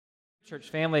Church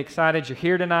family, excited you're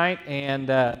here tonight,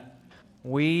 and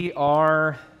we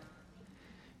are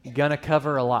going to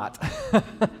cover a lot.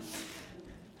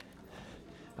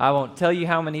 I won't tell you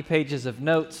how many pages of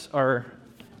notes are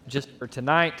just for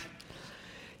tonight.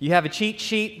 You have a cheat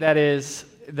sheet that is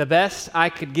the best I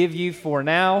could give you for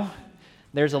now.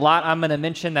 There's a lot I'm going to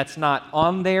mention that's not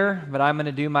on there, but I'm going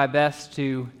to do my best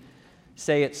to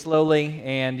say it slowly,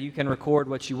 and you can record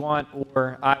what you want,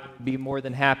 or I would be more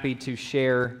than happy to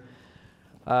share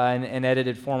an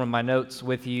edited form of my notes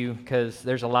with you, because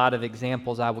there's a lot of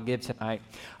examples I will give tonight.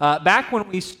 Back when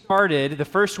we started, the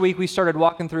first week we started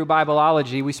walking through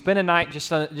Bible-ology, we spent a night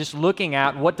just looking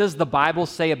at what does the Bible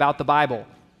say about the Bible.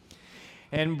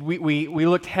 And we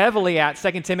looked heavily at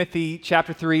 2 Timothy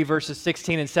chapter 3, verses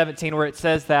 16 and 17, where it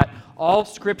says that all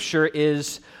Scripture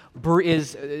is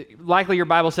likely your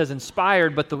Bible says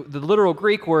inspired, but the literal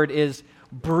Greek word is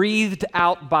breathed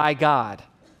out by God.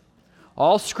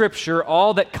 All Scripture,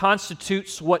 all that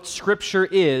constitutes what Scripture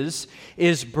is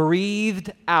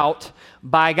breathed out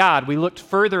by God. We looked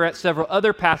further at several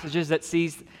other passages that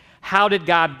sees how did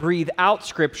God breathe out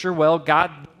Scripture? Well, God,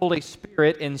 the Holy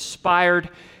Spirit, inspired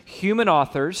human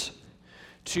authors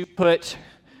to put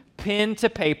pen to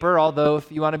paper, although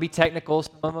if you want to be technical,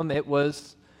 some of them it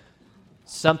was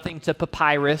something to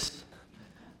papyrus.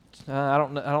 I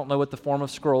don't know what the form of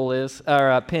scroll is,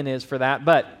 or pen is for that,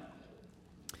 but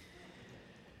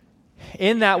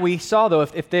in that we saw, though,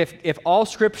 if all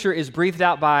Scripture is breathed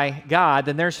out by God,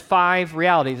 then there's 5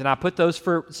 realities, and I put those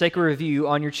for sake of review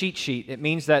on your cheat sheet. It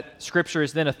means that Scripture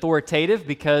is then authoritative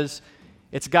because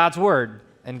it's God's Word,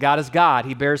 and God is God.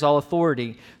 He bears all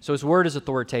authority, so His Word is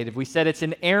authoritative. We said it's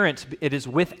inerrant. It is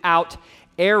without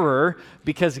error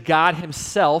because God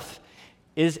Himself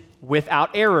is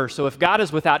without error. So if God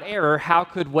is without error, how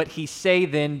could what He say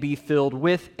then be filled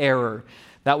with error?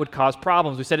 That would cause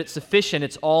problems. We said it's sufficient.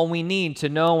 It's all we need to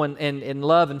know and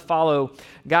love and follow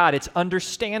God. It's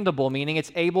understandable, meaning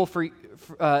it's able for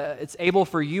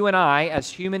you and I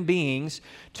as human beings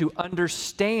to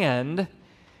understand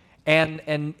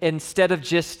and instead of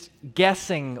just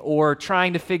guessing or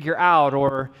trying to figure out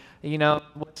or,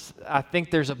 I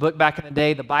think there's a book back in the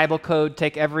day, the Bible code,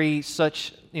 take every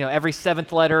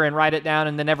 7th letter and write it down,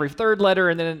 and then every 3rd letter,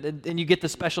 and then you get the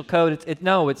special code.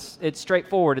 It's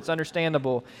straightforward. It's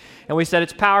understandable. And we said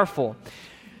it's powerful.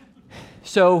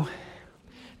 So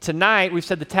tonight we've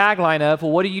said the tagline of,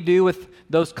 well, what do you do with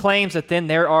those claims that then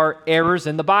there are errors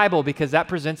in the Bible? Because that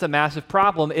presents a massive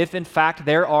problem if, in fact,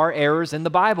 there are errors in the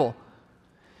Bible.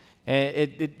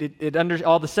 And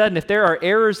all of a sudden, if there are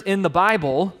errors in the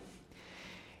Bible,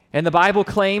 and the Bible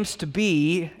claims to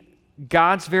be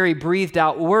God's very breathed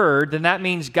out word, then that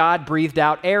means God breathed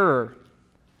out error,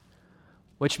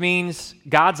 which means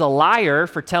God's a liar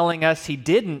for telling us He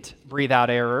didn't breathe out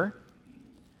error,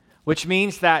 which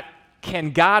means that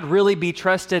can God really be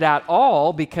trusted at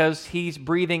all because He's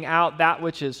breathing out that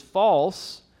which is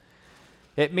false?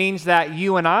 It means that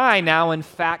you and I now, in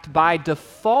fact, by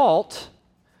default,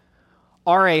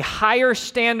 are a higher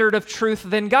standard of truth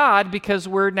than God because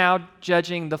we're now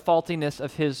judging the faultiness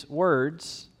of His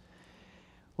words,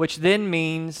 which then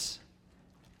means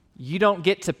you don't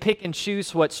get to pick and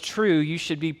choose what's true. You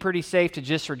should be pretty safe to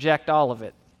just reject all of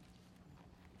it.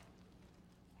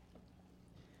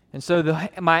 And so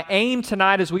my aim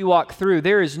tonight as we walk through,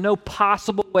 there is no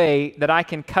possible way that I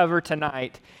can cover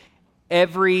tonight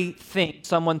everything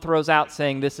someone throws out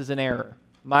saying this is an error.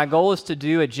 My goal is to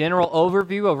do a general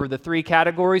overview over the 3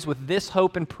 categories with this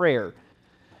hope and prayer,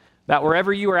 that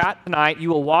wherever you are at tonight, you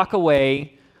will walk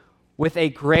away with a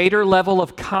greater level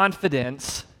of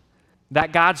confidence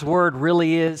that God's Word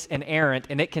really is inerrant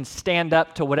and it can stand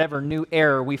up to whatever new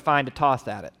error we find to toss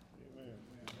at it.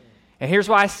 And here's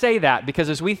why I say that, because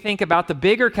as we think about the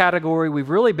bigger category we've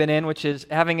really been in, which is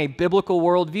having a biblical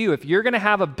worldview, if you're going to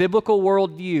have a biblical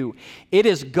worldview, it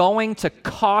is going to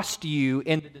cost you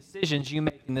in the decisions you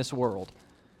make in this world.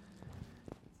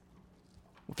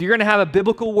 If you're going to have a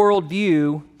biblical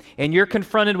worldview and you're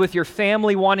confronted with your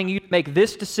family wanting you to make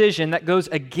this decision that goes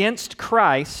against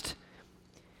Christ,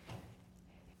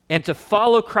 and to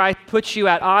follow Christ puts you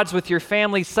at odds with your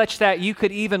family such that you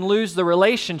could even lose the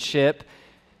relationship,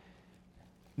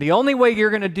 the only way you're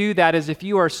going to do that is if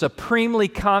you are supremely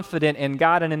confident in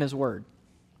God and in His Word.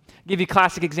 I'll give you a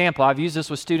classic example. I've used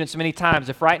this with students many times.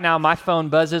 If right now my phone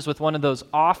buzzes with one of those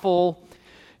awful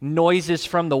noises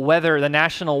from the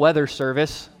National Weather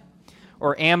Service,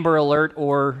 or Amber Alert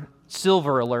or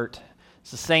Silver Alert,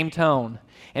 it's the same tone.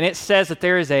 And it says that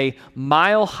there is a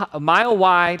mile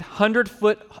wide,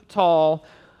 100-foot tall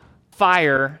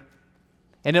fire,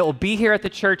 and it will be here at the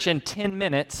church in 10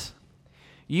 minutes.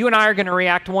 you and I are going to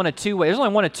react one of two ways. There's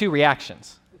only one of two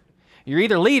reactions. You're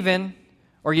either leaving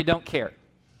or you don't care.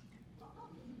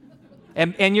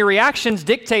 And your reaction's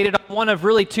dictated on one of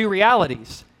really two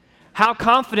realities. How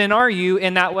confident are you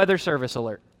in that weather service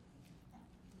alert?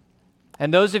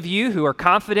 And those of you who are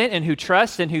confident and who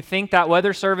trust and who think that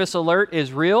weather service alert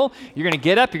is real, you're going to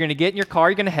get up, you're going to get in your car,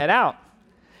 you're going to head out.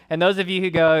 And those of you who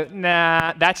go,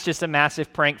 nah, that's just a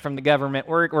massive prank from the government,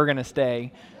 we're going to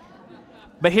stay.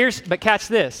 But catch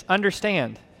this,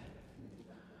 understand.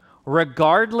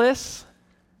 Regardless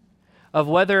of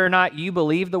whether or not you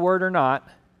believe the word or not,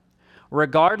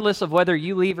 regardless of whether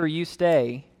you leave or you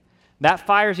stay, that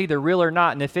fire's either real or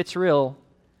not, and if it's real,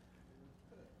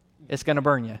 it's going to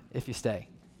burn you if you stay.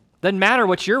 Doesn't matter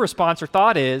what your response or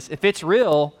thought is. If it's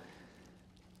real,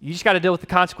 you just got to deal with the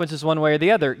consequences one way or the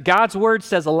other. God's word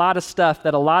says a lot of stuff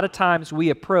that a lot of times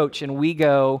we approach and we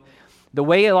go, the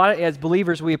way as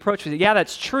believers we approach it, yeah,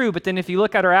 that's true, but then if you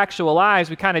look at our actual lives,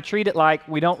 we kind of treat it like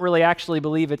we don't really actually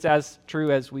believe it's as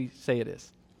true as we say it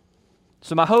is.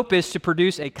 So my hope is to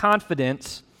produce a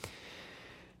confidence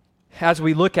as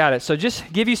we look at it. So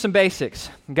just give you some basics.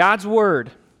 God's word.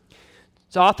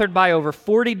 It's authored by over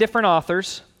 40 different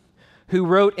authors who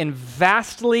wrote in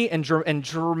vastly and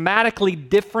dramatically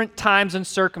different times and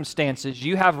circumstances.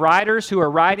 You have writers who are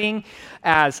writing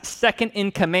as second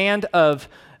in command of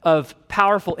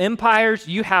powerful empires.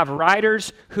 You have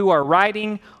writers who are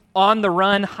writing on the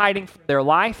run, hiding for their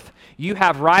life. You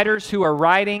have writers who are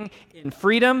writing in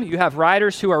freedom. You have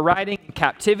writers who are writing in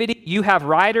captivity. You have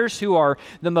writers who are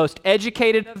the most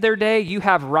educated of their day. You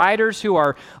have writers who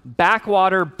are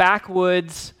backwater,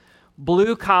 backwoods,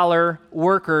 blue-collar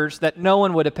workers that no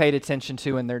one would have paid attention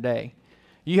to in their day.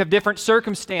 You have different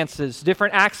circumstances,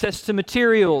 different access to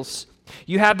materials.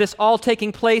 You have this all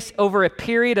taking place over a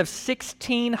period of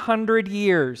 1,600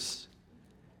 years.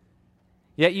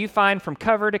 Yet you find from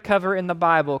cover to cover in the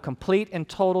Bible complete and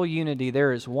total unity.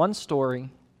 There is one story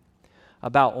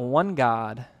about one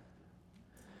God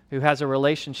who has a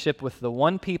relationship with the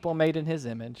one people made in his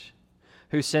image,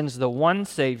 who sends the one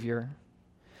Savior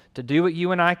to do what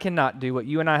you and I cannot do, what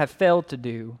you and I have failed to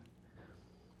do,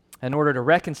 in order to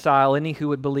reconcile any who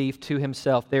would believe to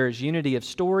himself. There is unity of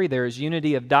story, there is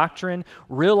unity of doctrine.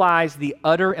 Realize the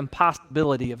utter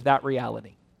impossibility of that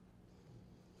reality.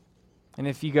 And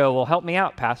if you go, well, help me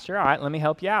out, Pastor. All right, let me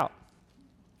help you out.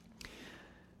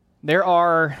 There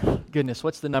are, goodness,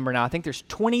 what's the number now? I think there's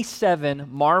 27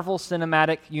 Marvel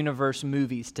Cinematic Universe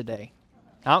movies today.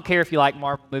 I don't care if you like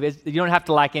Marvel movies. You don't have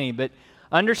to like any, but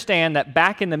understand that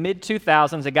back in the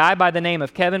mid-2000s, a guy by the name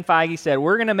of Kevin Feige said,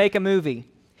 we're going to make a movie.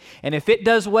 And if it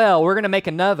does well, we're going to make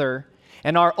another.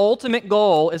 And our ultimate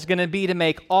goal is going to be to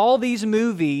make all these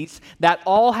movies that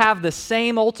all have the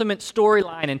same ultimate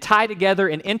storyline and tie together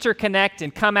and interconnect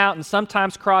and come out and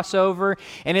sometimes cross over.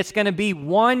 And it's going to be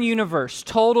one universe,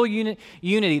 total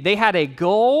unity. They had a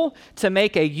goal to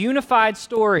make a unified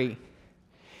story.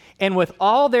 And with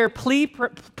all their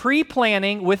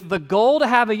pre-planning, with the goal to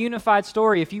have a unified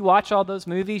story, if you watch all those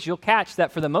movies, you'll catch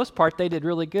that for the most part they did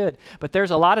really good. But there's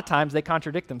a lot of times they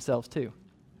contradict themselves too.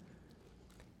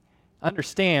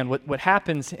 Understand what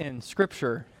happens in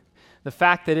Scripture, the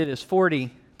fact that it is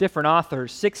 40 different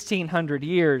authors, 1,600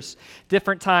 years,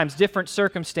 different times, different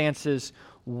circumstances,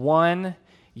 one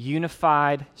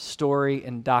unified story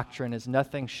and doctrine is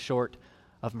nothing short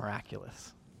of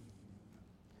miraculous.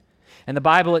 And the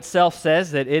Bible itself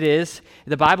says that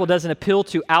the Bible doesn't appeal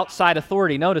to outside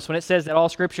authority. Notice when it says that all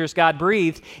Scripture is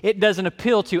God-breathed, it doesn't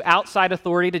appeal to outside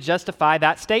authority to justify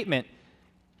that statement.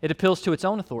 It appeals to its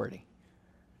own authority.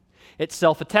 It's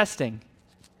self-attesting,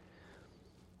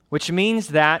 which means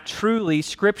that truly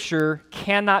Scripture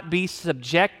cannot be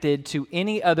subjected to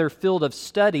any other field of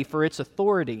study for its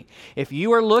authority. If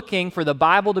you are looking for the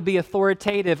Bible to be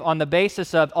authoritative on the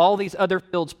basis of all these other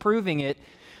fields proving it,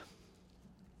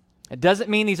 it doesn't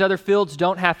mean these other fields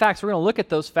don't have facts. We're going to look at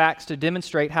those facts to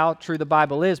demonstrate how true the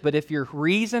Bible is. But if your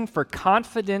reason for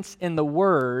confidence in the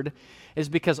Word is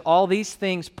because all these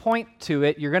things point to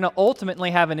it, you're going to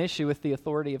ultimately have an issue with the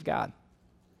authority of God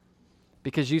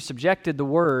because you subjected the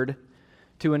Word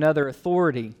to another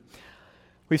authority.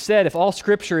 We've said if all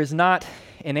Scripture is not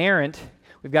inerrant,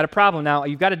 we've got a problem. Now,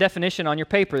 you've got a definition on your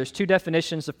paper. There's two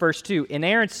definitions, the first two.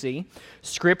 Inerrancy,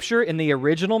 Scripture in the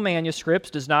original manuscripts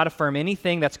does not affirm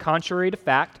anything that's contrary to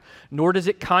fact, nor does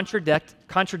it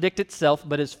contradict itself,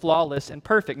 but is flawless and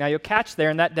perfect. Now, you'll catch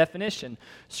there in that definition,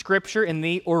 Scripture in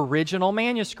the original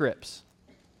manuscripts,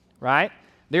 right?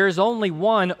 There is only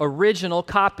one original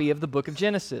copy of the book of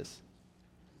Genesis,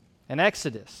 and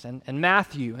Exodus, and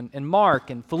Matthew, and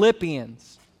Mark, and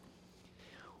Philippians.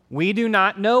 We do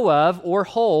not know of or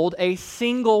hold a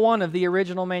single one of the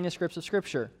original manuscripts of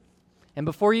Scripture. And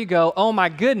before you go, oh my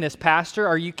goodness, Pastor,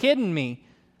 are you kidding me?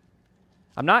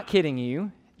 I'm not kidding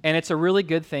you, and it's a really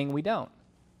good thing we don't.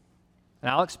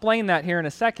 And I'll explain that here in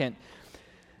a second.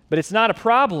 But it's not a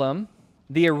problem.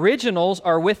 The originals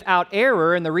are without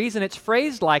error, and the reason it's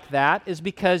phrased like that is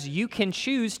because you can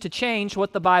choose to change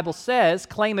what the Bible says,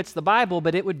 claim it's the Bible,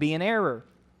 but it would be an error.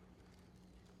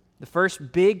 The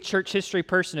first big church history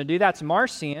person to do that's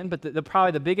Marcion, but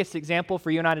probably the biggest example for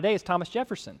you and I today is Thomas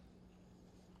Jefferson.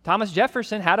 Thomas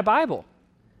Jefferson had a Bible.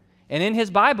 And in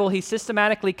his Bible, he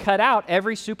systematically cut out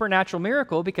every supernatural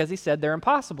miracle because he said they're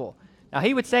impossible. Now,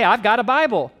 he would say, I've got a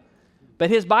Bible, but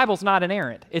his Bible's not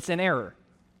inerrant. It's an error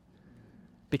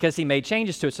because he made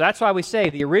changes to it. So that's why we say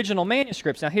the original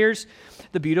manuscripts. Now, here's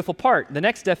the beautiful part. The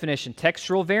next definition,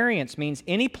 textual variance, means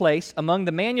any place among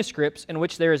the manuscripts in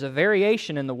which there is a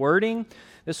variation in the wording.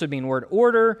 This would mean word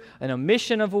order, an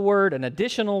omission of a word, an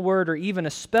additional word, or even a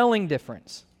spelling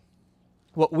difference.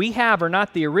 What we have are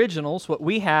not the originals. What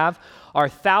we have are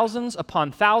thousands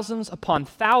upon thousands upon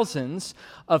thousands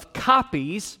of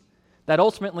copies that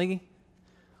ultimately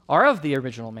are of the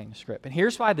original manuscript. And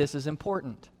here's why this is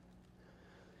important.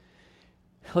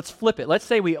 Let's flip it. Let's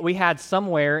say we had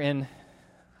somewhere in,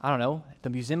 I don't know, the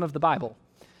Museum of the Bible,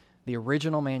 the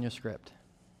original manuscript.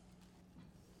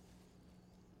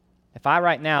 If I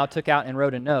right now took out and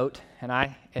wrote a note,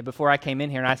 and before I came in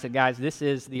here and I said, guys, this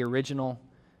is the original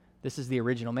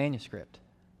manuscript.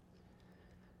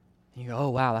 And you go, oh,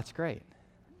 wow, that's great.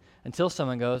 Until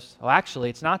someone goes, oh,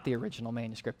 actually, it's not the original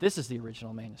manuscript. This is the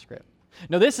original manuscript.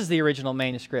 No, this is the original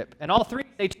manuscript. And all three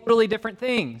say totally different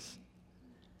things.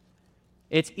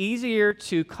 It's easier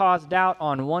to cause doubt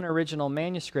on one original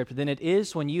manuscript than it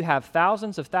is when you have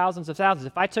thousands of thousands of thousands.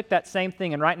 If I took that same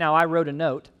thing and right now I wrote a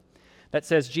note that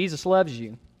says Jesus loves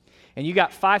you, and you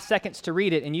got 5 seconds to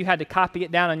read it and you had to copy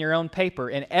it down on your own paper,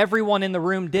 and everyone in the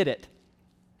room did it,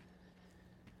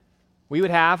 we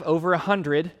would have over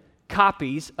 100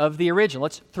 copies of the original.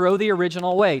 Let's throw the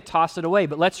original away, toss it away,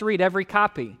 but let's read every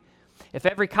copy. If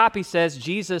every copy says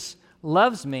Jesus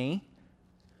loves me,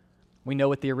 we know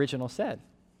what the original said.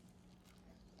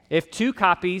 If 2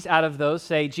 copies out of those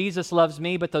say Jesus loves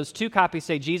me, but those 2 copies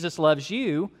say Jesus loves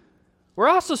you, we're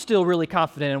also still really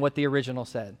confident in what the original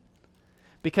said,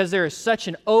 because there is such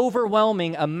an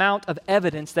overwhelming amount of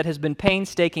evidence that has been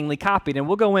painstakingly copied. And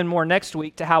we'll go in more next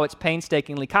week to how it's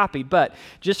painstakingly copied, but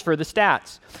just for the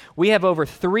stats, we have over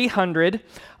 300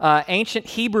 ancient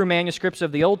Hebrew manuscripts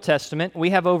of the Old Testament. We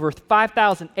have over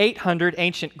 5,800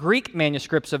 ancient Greek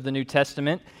manuscripts of the New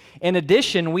Testament. In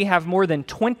addition, we have more than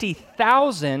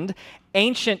 20,000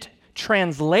 ancient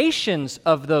translations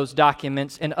of those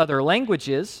documents in other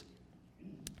languages.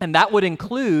 And that would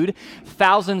include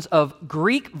thousands of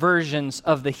Greek versions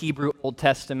of the Hebrew Old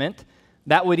Testament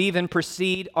that would even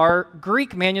precede our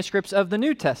Greek manuscripts of the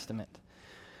New Testament.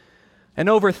 And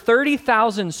over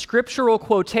 30,000 scriptural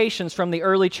quotations from the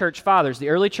early church fathers. The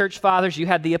early church fathers, you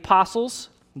had the apostles.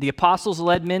 The apostles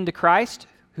led men to Christ,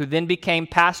 who then became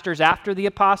pastors after the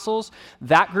apostles.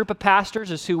 That group of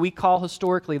pastors is who we call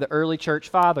historically the early church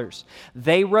fathers.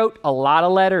 They wrote a lot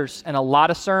of letters and a lot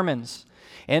of sermons.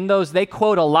 In those, they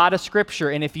quote a lot of scripture,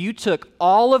 and if you took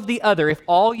all of the other, if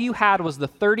all you had was the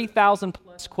 30,000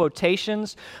 plus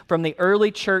quotations from the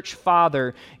early church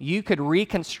father, you could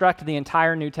reconstruct the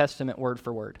entire New Testament word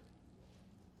for word.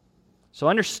 So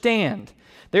understand,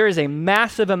 there is a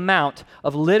massive amount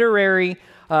of literary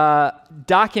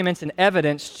documents and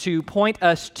evidence to point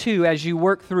us to as you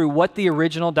work through what the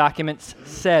original documents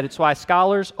said. It's why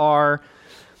scholars are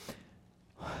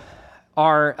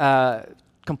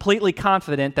completely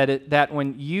confident that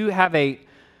when you have a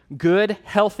good,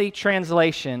 healthy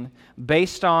translation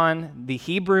based on the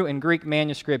Hebrew and Greek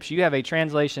manuscripts, you have a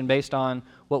translation based on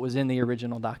what was in the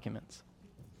original documents.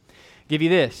 I'll give you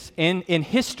this. In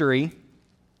history,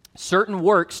 certain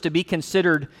works to be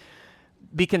considered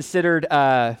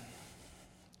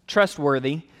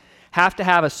trustworthy have to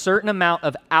have a certain amount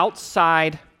of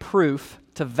outside proof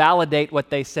to validate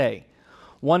what they say.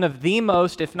 One of the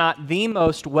most, if not the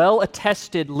most,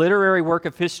 well-attested literary work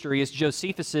of history is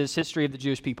Josephus' History of the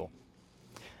Jewish People.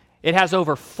 It has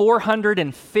over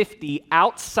 450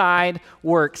 outside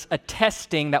works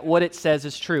attesting that what it says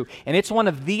is true. And it's one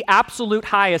of the absolute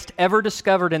highest ever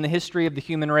discovered in the history of the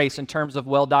human race in terms of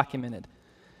well-documented.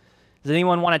 Does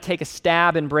anyone want to take a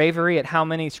stab in bravery at how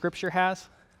many Scripture has?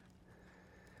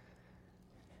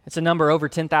 It's a number over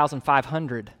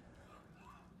 10,500.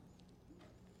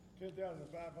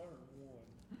 10,501.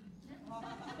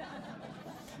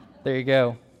 There you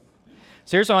go.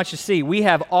 So here's what I want you to see. We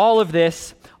have all of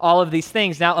this, all of these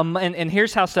things. Now, and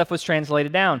here's how stuff was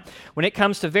translated down. When it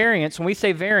comes to variants, when we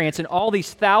say variants, in all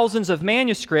these thousands of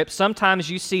manuscripts, sometimes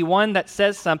you see one that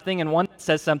says something and one that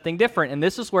says something different. And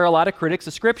this is where a lot of critics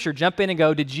of Scripture jump in and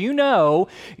go, did you know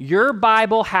your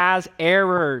Bible has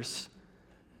errors?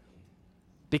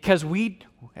 Because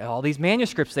all these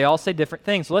manuscripts, they all say different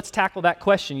things. So let's tackle that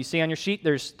question. You see on your sheet,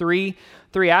 there's three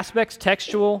aspects: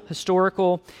 textual,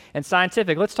 historical, and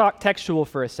scientific. Let's talk textual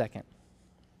for a second.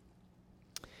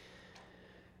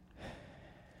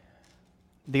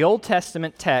 The Old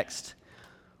Testament text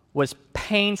was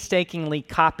painstakingly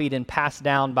copied and passed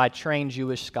down by trained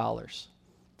Jewish scholars.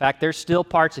 In fact, there's still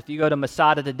parts, if you go to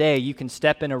Masada today, you can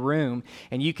step in a room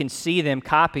and you can see them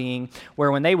copying,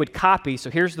 where when they would copy,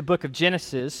 so here's the book of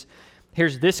Genesis,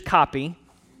 here's this copy,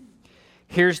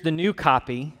 here's the new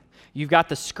copy, you've got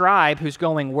the scribe who's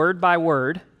going word by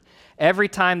word. Every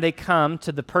time they come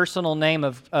to the personal name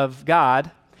of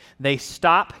God, they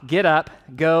stop, get up,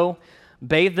 go,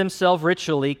 bathe themselves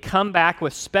ritually, come back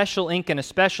with special ink and a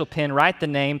special pen, write the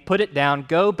name, put it down,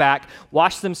 go back,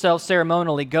 wash themselves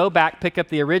ceremonially, go back, pick up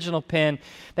the original pen.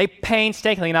 They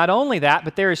painstakingly, not only that,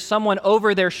 but there is someone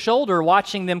over their shoulder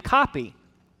watching them copy.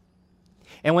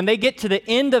 And when they get to the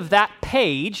end of that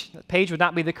page would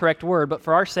not be the correct word, but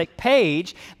for our sake,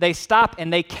 page, they stop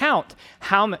and they count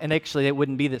and actually it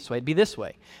wouldn't be this way, it'd be this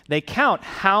way. They count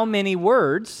how many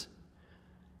words,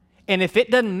 and if it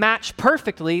doesn't match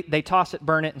perfectly, they toss it,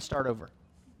 burn it, and start over.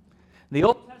 The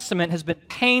Old Testament has been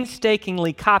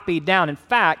painstakingly copied down. In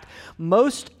fact,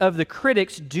 most of the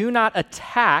critics do not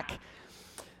attack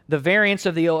the variants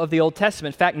of the Old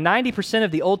Testament. In fact, 90%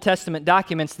 of the Old Testament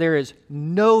documents, there is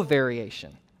no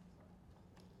variation.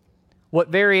 What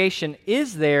variation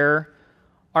is there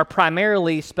are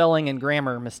primarily spelling and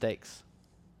grammar mistakes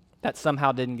that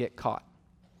somehow didn't get caught.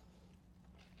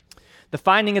 The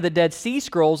finding of the Dead Sea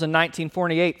Scrolls in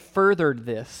 1948 furthered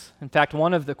this. In fact,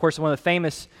 one of the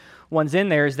famous ones in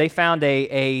there is they found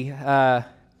a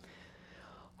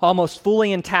almost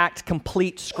fully intact,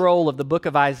 complete scroll of the book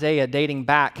of Isaiah dating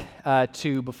back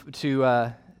to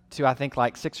I think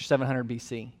like 600 or 700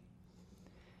 BC.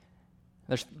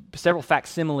 There's several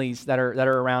facsimiles that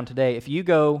are around today. If you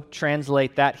go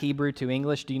translate that Hebrew to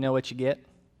English, do you know what you get?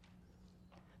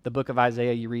 The book of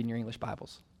Isaiah you read in your English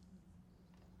Bibles.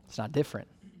 It's not different.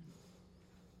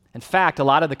 In fact, a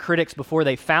lot of the critics before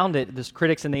they found it, the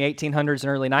critics in the 1800s and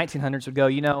early 1900s would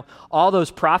go, all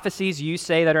those prophecies you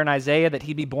say that are in Isaiah, that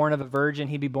he'd be born of a virgin,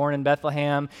 he'd be born in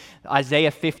Bethlehem,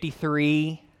 Isaiah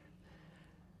 53,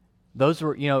 those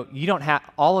were, you don't have,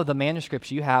 all of the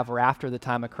manuscripts you have were after the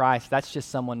time of Christ. That's just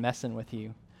someone messing with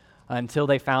you until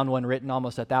they found one written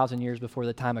almost 1,000 years before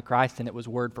the time of Christ, and it was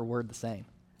word for word the same.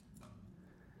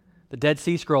 The Dead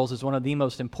Sea Scrolls is one of the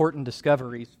most important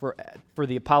discoveries for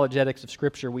the apologetics of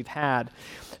Scripture we've had.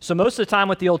 So most of the time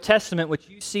with the Old Testament, what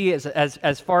you see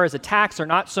as far as attacks are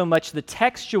not so much the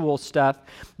textual stuff,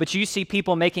 but you see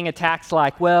people making attacks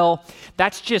like, well,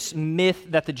 that's just myth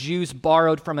that the Jews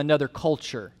borrowed from another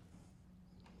culture.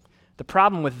 The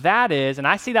problem with that is, and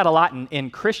I see that a lot in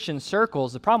Christian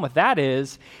circles, the problem with that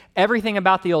is everything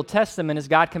about the Old Testament is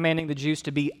God commanding the Jews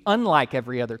to be unlike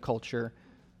every other culture,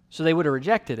 so they would have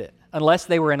rejected it, unless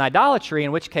they were in idolatry,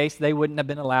 in which case they wouldn't have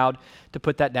been allowed to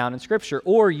put that down in Scripture.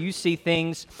 Or you see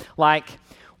things like,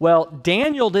 well,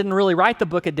 Daniel didn't really write the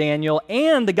book of Daniel,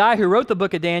 and the guy who wrote the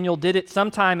book of Daniel did it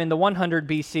sometime in the 100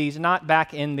 BCs, not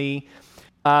back in the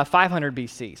 500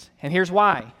 BCs. And here's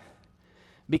why.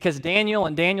 Because Daniel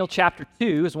in Daniel chapter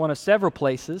 2 is one of several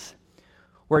places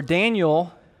where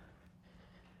Daniel,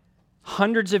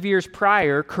 hundreds of years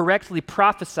prior, correctly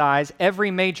prophesies every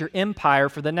major empire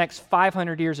for the next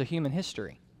 500 years of human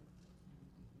history.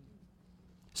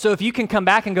 So if you can come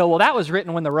back and go, well, that was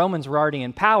written when the Romans were already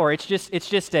in power,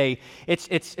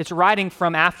 it's writing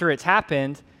from after it's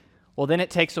happened, well, then it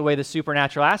takes away the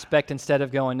supernatural aspect instead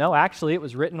of going, no, actually, it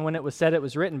was written when it was said it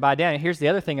was written by Daniel. Here's the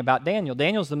other thing about Daniel.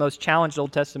 Daniel's the most challenged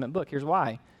Old Testament book. Here's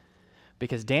why.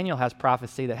 Because Daniel has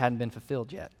prophecy that hadn't been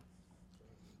fulfilled yet.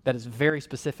 That is very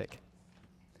specific.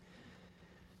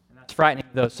 And that's frightening,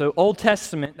 though. So Old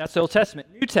Testament, that's the Old Testament.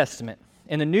 New Testament.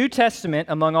 In the New Testament,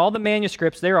 among all the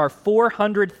manuscripts, there are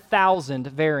 400,000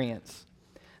 variants.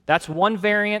 That's one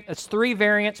variant. That's 3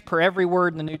 variants per every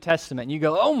word in the New Testament. And you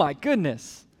go, oh my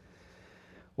goodness.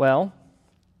 Well,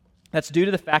 that's due to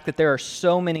the fact that there are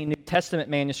so many New Testament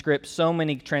manuscripts, so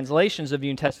many translations of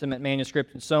New Testament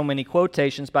manuscripts, and so many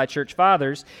quotations by church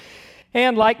fathers.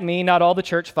 And like me, not all the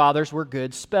church fathers were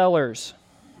good spellers.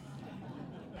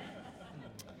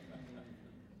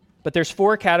 But there's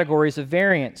 4 categories of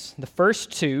variants. The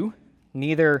first 2,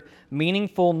 neither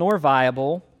meaningful nor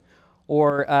viable,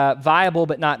 or viable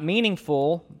but not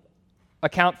meaningful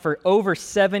account for over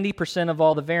 70% of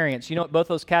all the variants. You know what both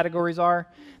those categories are?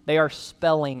 They are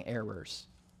spelling errors.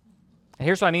 And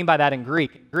here's what I mean by that in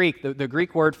Greek. The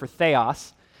Greek word for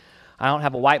theos, I don't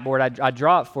have a whiteboard, I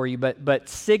draw it for you, but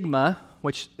sigma,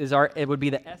 which is it would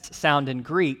be the S sound in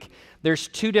Greek, there's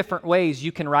two different ways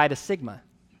you can write a sigma.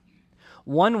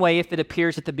 One way if it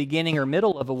appears at the beginning or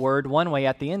middle of a word, one way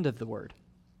at the end of the word.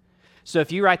 So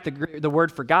if you write the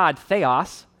word for God,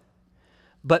 theos,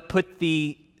 but put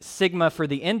the sigma for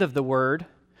the end of the word,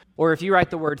 or if you write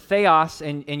the word theos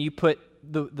and you put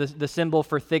the symbol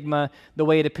for sigma the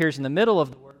way it appears in the middle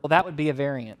of the word, well, that would be a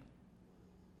variant.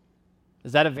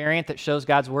 Is that a variant that shows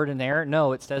God's word in error?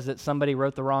 No, it says that somebody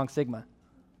wrote the wrong sigma.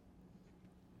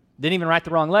 Didn't even write the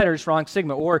wrong letters, wrong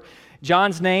sigma. Or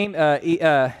John's name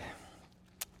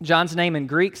in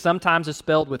Greek sometimes is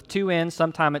spelled with two N's,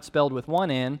 sometimes it's spelled with one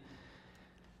N.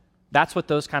 That's what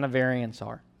those kind of variants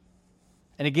are.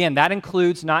 And again, that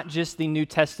includes not just the New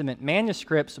Testament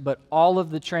manuscripts, but all of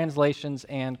the translations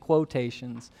and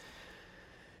quotations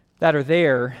that are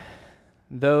there.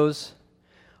 Those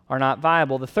are not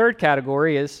viable. The third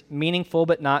category is meaningful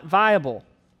but not viable.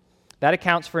 That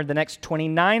accounts for the next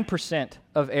 29%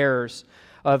 of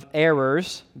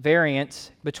errors,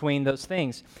 variants between those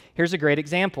things. Here's a great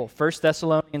example. 1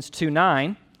 Thessalonians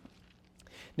 2:9.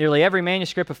 Nearly every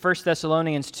manuscript of 1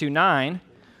 Thessalonians 2:9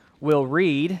 will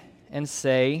read and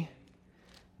say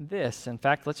this. In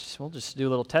fact, we'll just do a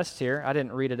little test here. I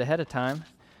didn't read it ahead of time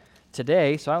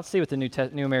today, so I'll see what the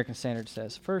New American Standard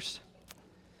says first.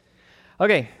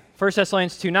 Okay, 1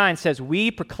 Thessalonians 2:9 says,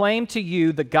 "We proclaim to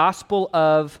you the gospel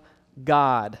of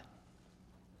God."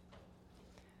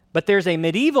 But there's a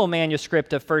medieval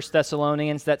manuscript of 1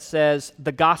 Thessalonians that says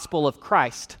the gospel of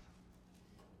Christ.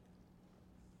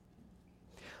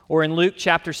 Or in Luke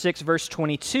chapter 6, verse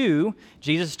 22,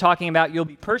 Jesus is talking about you'll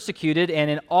be persecuted, and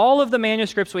in all of the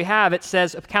manuscripts we have, it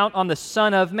says account on the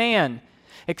Son of Man,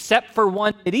 except for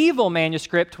one medieval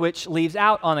manuscript which leaves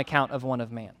out on account of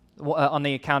on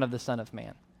the account of the Son of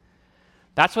Man.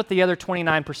 That's what the other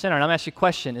 29% are. And I'm going to ask you a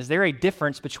question. Is there a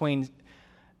difference between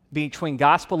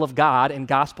gospel of God and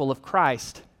gospel of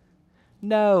Christ?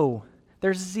 No.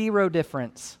 There's zero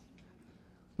difference.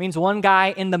 It means one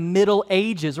guy in the Middle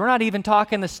Ages, we're not even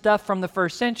talking the stuff from the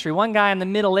first century, one guy in the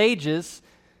Middle Ages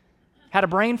had a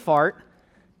brain fart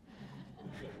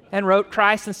and wrote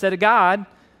Christ instead of God,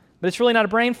 but it's really not a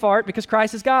brain fart because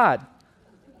Christ is God.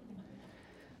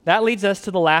 That leads us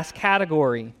to the last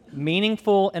category,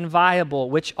 meaningful and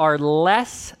viable, which are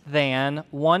less than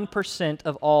 1%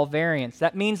 of all variants.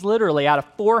 That means literally out of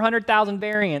 400,000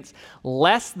 variants,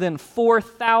 less than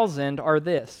 4,000 are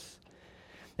this.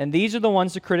 And these are the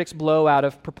ones the critics blow out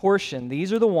of proportion.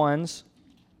 These are the ones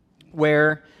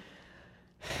where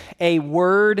a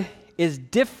word is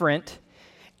different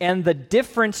and the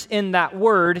difference in that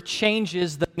word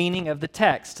changes the meaning of the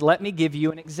text. Let me give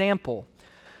you an example.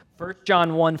 1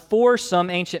 John 1:4,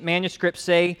 some ancient manuscripts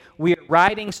say, we are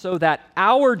writing so that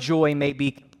our joy may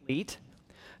be complete.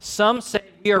 Some say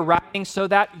we are writing so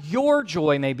that your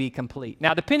joy may be complete.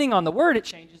 Now, depending on the word, it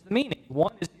changes the meaning.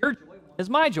 One is your joy, one is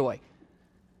my joy.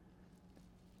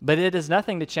 But it is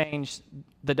nothing to change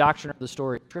the doctrine of the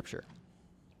story of Scripture.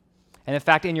 And in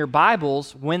fact, in your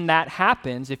Bibles, when that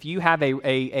happens, if you have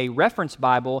a reference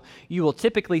Bible, you will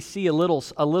typically see a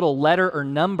little letter or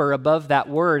number above that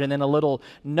word and then a little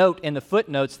note in the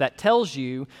footnotes that tells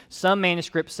you some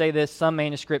manuscripts say this, some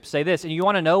manuscripts say this. And you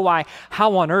want to know why?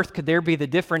 How on earth could there be the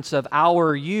difference of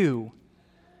our you?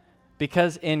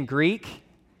 Because in Greek,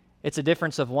 it's a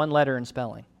difference of one letter in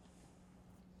spelling.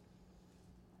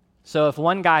 So if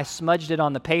one guy smudged it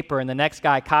on the paper and the next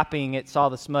guy copying it saw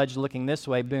the smudge looking this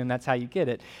way, boom, that's how you get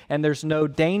it. And there's no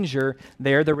danger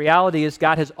there. The reality is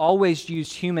God has always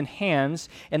used human hands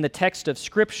in the text of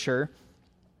Scripture,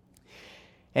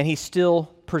 and He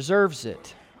still preserves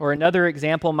it. Or another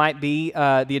example might be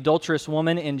the adulterous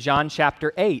woman in John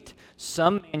chapter 8.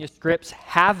 Some manuscripts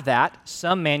have that,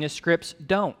 some manuscripts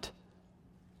don't.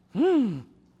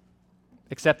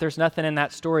 Except there's nothing in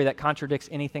that story that contradicts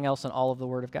anything else in all of the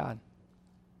Word of God.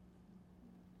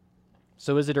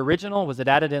 So is it original? Was it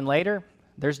added in later?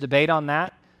 There's debate on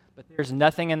that, but there's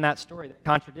nothing in that story that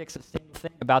contradicts a single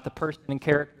thing about the person and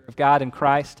character of God and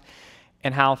Christ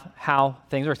and how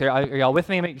things work. Are y'all with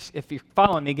me? If you're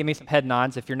following me, give me some head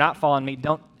nods. If you're not following me,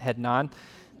 don't head nod.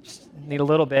 Just need a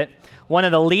little bit. One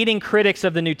of the leading critics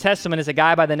of the New Testament is a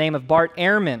guy by the name of Bart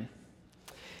Ehrman.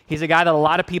 He's a guy that a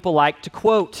lot of people like to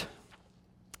quote.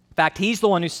 In fact, he's the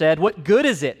one who said, what good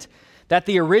is it that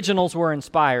the originals were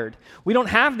inspired. We don't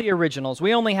have the originals.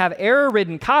 We only have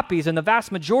error-ridden copies, and the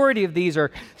vast majority of these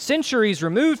are centuries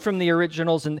removed from the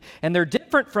originals, and they're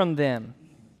different from them.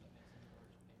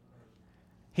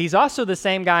 He's also the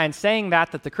same guy in saying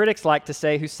that the critics like to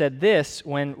say who said this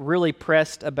when really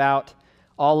pressed about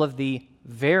all of the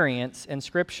variants in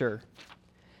Scripture.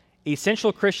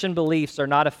 Essential Christian beliefs are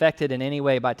not affected in any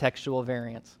way by textual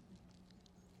variants.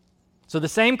 So the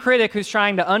same critic who's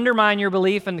trying to undermine your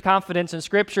belief and confidence in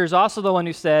Scripture is also the one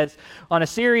who says, on a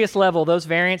serious level, those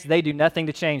variants, they do nothing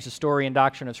to change the story and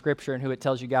doctrine of Scripture and who it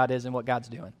tells you God is and what God's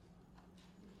doing.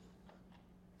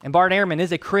 And Bart Ehrman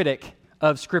is a critic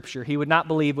of Scripture. He would not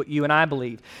believe what you and I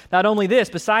believe. Not only this,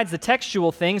 besides the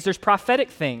textual things, there's prophetic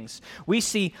things. We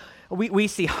see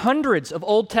hundreds of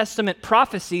Old Testament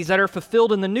prophecies that are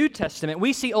fulfilled in the New Testament.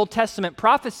 We see Old Testament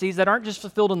prophecies that aren't just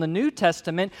fulfilled in the New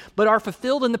Testament, but are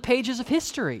fulfilled in the pages of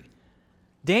history.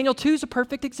 Daniel 2 is a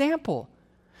perfect example.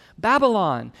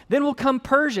 Babylon. Then will come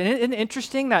Persia. Isn't it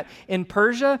interesting that in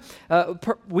Persia,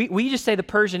 we just say the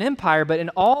Persian Empire, but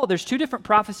there's two different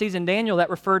prophecies in Daniel that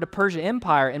refer to Persia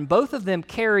Empire, and both of them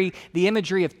carry the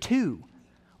imagery of two.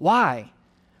 Why?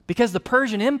 Because the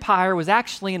Persian Empire was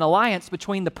actually an alliance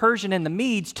between the Persian and the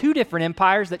Medes, two different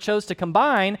empires that chose to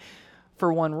combine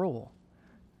for one rule.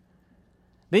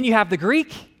 Then you have the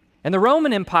Greek and the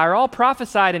Roman Empire, all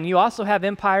prophesied, and you also have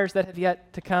empires that have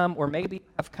yet to come or maybe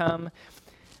have come,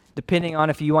 depending on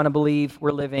if you want to believe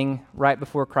we're living right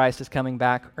before Christ is coming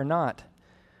back or not.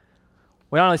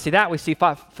 We not only see that, we see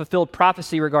fulfilled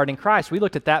prophecy regarding Christ. We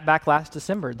looked at that back last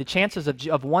December. The chances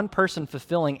of one person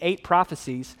fulfilling 8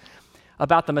 prophecies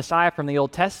about the Messiah from the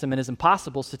Old Testament is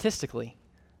impossible statistically.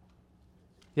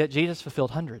 Yet Jesus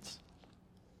fulfilled hundreds.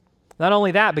 Not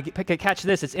only that, but catch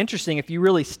this, it's interesting if you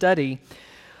really study,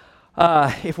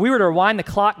 if we were to rewind the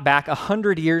clock back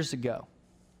 100 years ago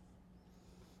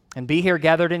and be here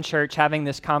gathered in church having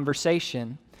this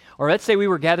conversation, or let's say we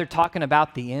were gathered talking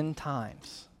about the end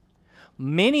times,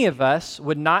 many of us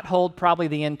would not hold probably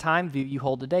the end time view you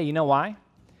hold today. You know why?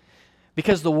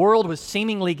 Because the world was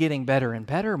seemingly getting better and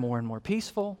better, more and more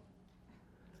peaceful.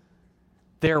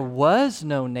 There was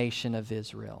no nation of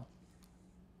Israel.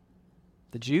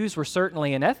 The Jews were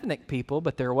certainly an ethnic people,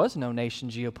 but there was no nation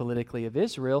geopolitically of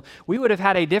Israel. We would have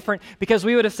had because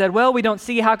we would have said, well, we don't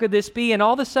see, how could this be? And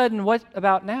all of a sudden, what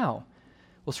about now?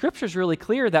 Well, Scripture is really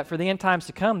clear that for the end times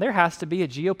to come, there has to be a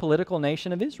geopolitical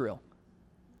nation of Israel,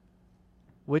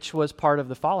 which was part of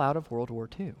the fallout of World War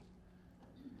II.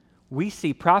 We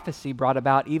see prophecy brought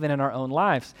about even in our own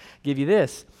lives. I'll give you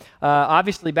this.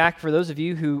 Obviously, back for those of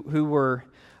you who were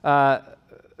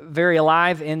very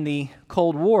alive in the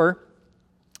Cold War,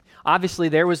 obviously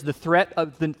there was the threat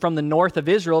from the north of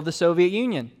Israel of the Soviet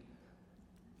Union.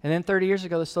 And then 30 years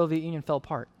ago, the Soviet Union fell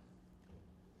apart.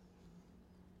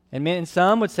 And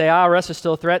some would say, Russia's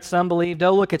still a threat. Some believed,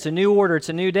 look, it's a new order, it's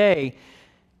a new day.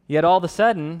 Yet all of a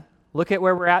sudden, look at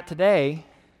where we're at today.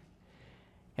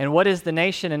 And what is the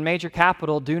nation and major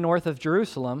capital due north of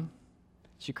Jerusalem?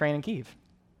 It's Ukraine and Kyiv.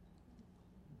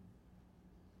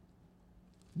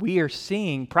 We are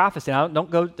seeing prophecy. Now,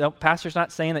 pastor's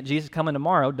not saying that Jesus is coming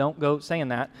tomorrow. Don't go saying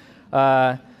that.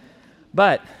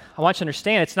 But I want you to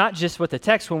understand, it's not just with the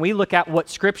text. When we look at what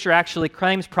Scripture actually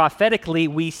claims prophetically,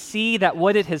 we see that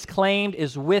what it has claimed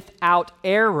is without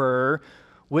error,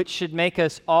 which should make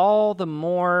us all the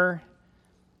more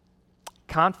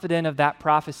confident of that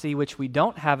prophecy, which we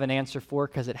don't have an answer for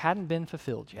because it hadn't been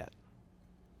fulfilled yet.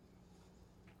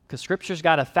 Because Scripture's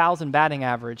got 1,000 batting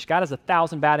average. God has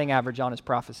 1,000 batting average on His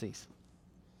prophecies.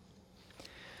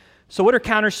 So what are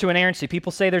counters to inerrancy?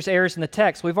 People say there's errors in the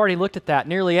text. We've already looked at that.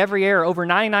 Nearly every error, over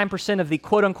 99% of the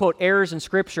quote-unquote errors in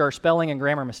Scripture are spelling and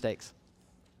grammar mistakes.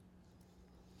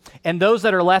 And those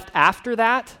that are left after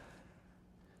that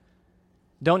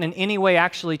don't in any way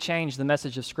actually change the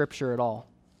message of Scripture at all.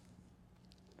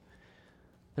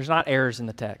 There's not errors in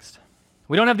the text.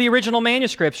 We don't have the original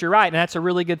manuscripts, you're right, and that's a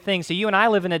really good thing. So you and I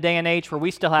live in a day and age where we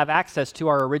still have access to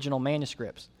our original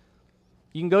manuscripts.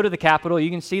 You can go to the Capitol, you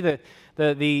can see the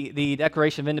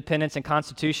Declaration of Independence and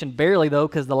Constitution, barely though,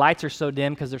 because the lights are so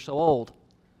dim because they're so old.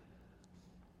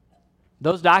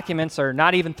 Those documents are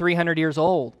not even 300 years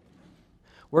old.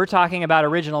 We're talking about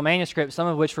original manuscripts, some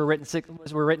of which were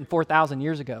written 4,000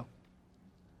 years ago.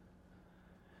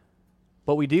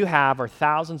 What we do have are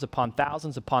thousands upon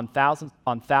thousands upon thousands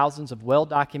upon thousands of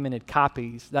well-documented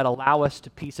copies that allow us to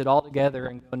piece it all together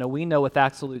and go, no, we know with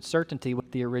absolute certainty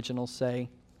what the originals say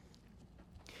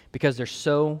because they're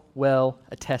so well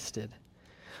attested.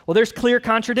 Well, there's clear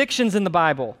contradictions in the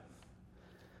Bible.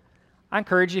 I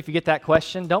encourage you, if you get that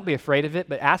question, don't be afraid of it,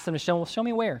 but ask them to show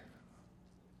me where.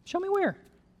 Show me where.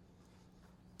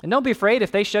 And don't be afraid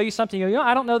if they show you something,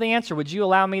 I don't know the answer. Would you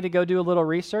allow me to go do a little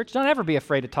research? Don't ever be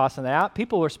afraid of tossing that out.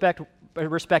 People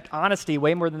respect honesty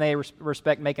way more than they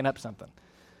respect making up something.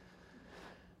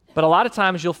 But a lot of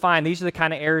times you'll find these are the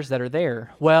kind of errors that are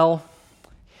there. Well,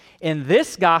 in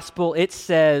this gospel, it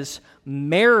says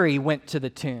Mary went to the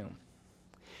tomb.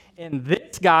 In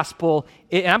this gospel,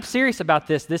 and I'm serious about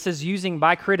this is using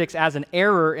by critics as an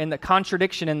error in the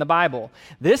contradiction in the Bible.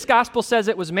 This gospel says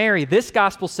it was Mary. This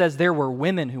gospel says there were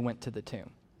women who went to the tomb.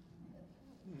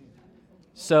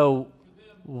 So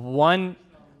one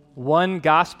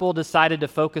gospel decided to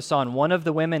focus on one of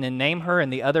the women and name her,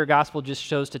 and the other gospel just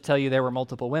chose to tell you there were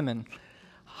multiple women.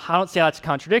 I don't see how that's a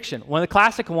contradiction. One of the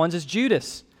classic ones is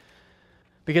Judas,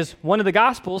 because one of the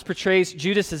gospels portrays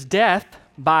Judas's death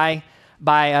by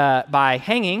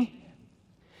hanging,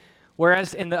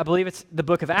 whereas I believe it's the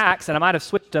book of Acts, and I might have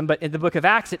switched them, but in the book of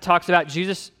Acts, it talks about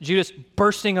Judas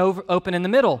bursting open in the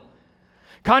middle.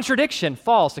 Contradiction,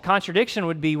 false. The contradiction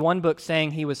would be one book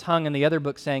saying he was hung and the other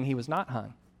book saying he was not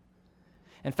hung.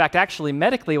 In fact, actually,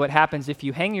 medically, what happens if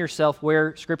you hang yourself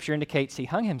where Scripture indicates he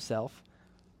hung himself,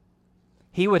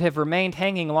 he would have remained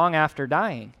hanging long after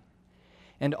dying.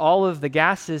 And all of the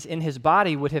gases in his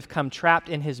body would have come trapped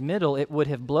in his middle. It would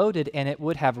have bloated and it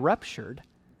would have ruptured,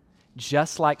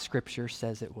 just like Scripture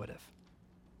says it would have.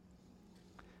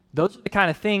 Those are the kind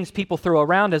of things people throw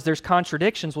around as there's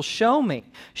contradictions. Well, show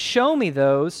me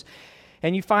those.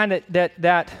 And you find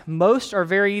that most are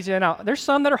very easy. Now, there's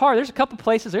some that are hard. There's a couple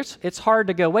places it's hard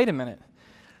to go, wait a minute.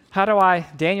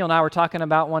 Daniel and I were talking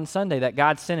about one Sunday that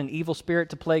God sent an evil spirit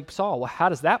to plague Saul. Well, how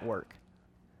does that work?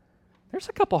 There's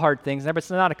a couple hard things there, but it's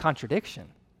not a contradiction.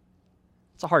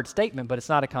 It's a hard statement, but it's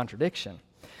not a contradiction.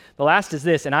 The last is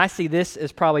this, and I see this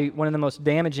as probably one of the most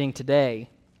damaging today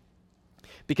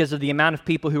because of the amount of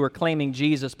people who are claiming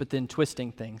Jesus but then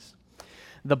twisting things.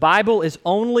 The Bible is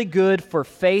only good for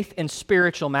faith and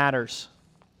spiritual matters.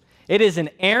 It is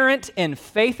inerrant in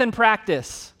faith and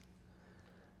practice,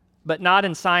 but not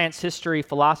in science, history,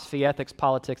 philosophy, ethics,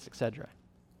 politics, etc.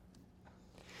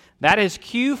 That is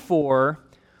cue for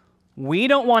we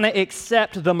don't want to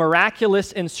accept the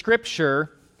miraculous in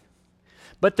Scripture,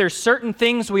 but there's certain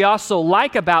things we also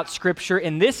like about Scripture,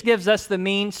 and this gives us the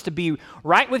means to be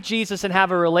right with Jesus and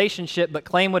have a relationship, but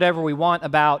claim whatever we want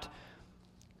about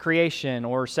creation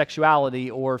or sexuality,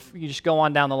 or you just go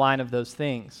on down the line of those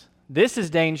things. This is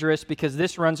dangerous because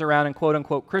this runs around in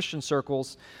quote-unquote Christian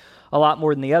circles a lot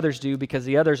more than the others do, because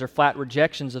the others are flat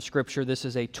rejections of Scripture. This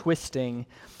is a twisting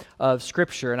of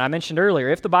Scripture. And I mentioned earlier,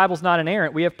 if the Bible's not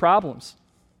inerrant, we have problems.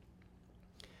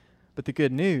 But the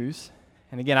good news,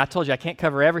 and again, I told you I can't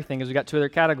cover everything because we've got two other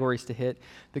categories to hit.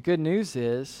 The good news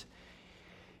is,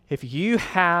 if you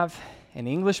have an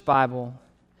English Bible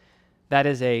that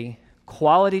is a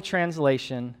quality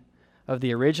translation of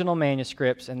the original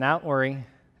manuscripts, and don't worry,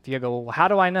 if you go, well, how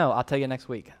do I know? I'll tell you next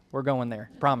week. We're going there.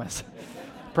 Promise.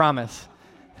 Promise.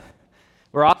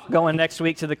 We're also going next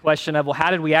week to the question of, well,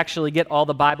 how did we actually get all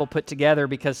the Bible put together?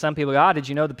 Because some people go, did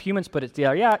you know the humans put it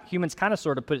together? Yeah, humans kind of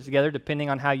sort of put it together depending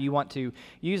on how you want to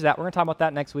use that. We're going to talk about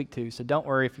that next week too, so don't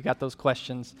worry if you got those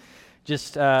questions.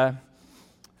 Just come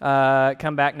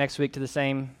back next week to the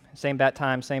same bat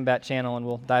time, same bat channel, and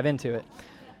we'll dive into it.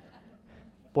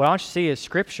 What I want you to see is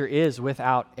Scripture is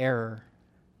without error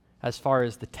as far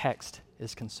as the text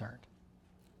is concerned.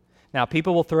 Now,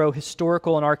 people will throw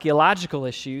historical and archaeological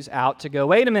issues out to go,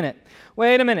 wait a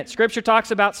minute, Scripture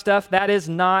talks about stuff that is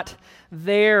not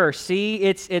there. See,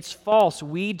 it's false.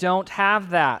 We don't have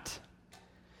that.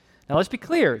 Now, let's be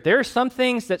clear. There are some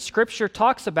things that Scripture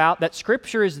talks about that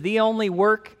Scripture is the only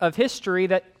work of history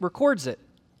that records it.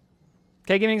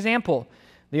 Okay, give me an example.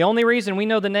 The only reason we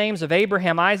know the names of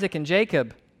Abraham, Isaac, and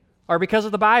Jacob are because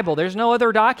of the Bible. There's no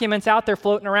other documents out there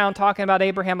floating around talking about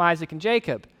Abraham, Isaac, and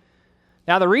Jacob.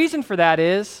 Now, the reason for that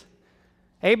is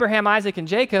Abraham, Isaac, and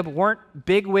Jacob weren't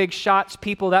bigwig shots,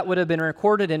 people that would have been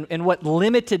recorded in what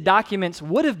limited documents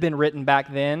would have been written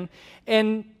back then,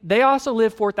 and they also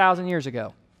lived 4,000 years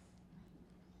ago.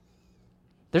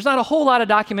 There's not a whole lot of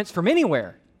documents from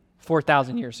anywhere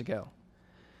 4,000 years ago.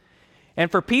 And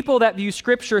for people that view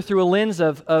Scripture through a lens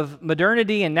of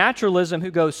modernity and naturalism, who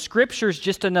goes, Scripture's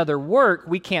just another work,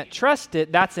 we can't trust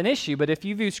it, that's an issue. But if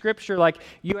you view Scripture like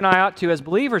you and I ought to as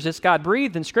believers, it's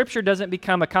God-breathed, then Scripture doesn't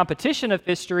become a competition of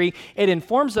history, it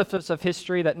informs us of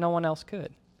history that no one else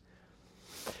could.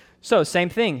 So, same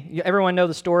thing. Everyone know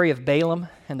the story of Balaam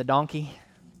and the donkey?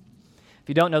 If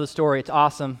you don't know the story, it's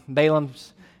awesome.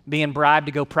 Balaam's being bribed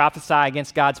to go prophesy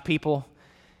against God's people,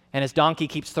 and his donkey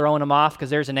keeps throwing him off because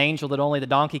there's an angel that only the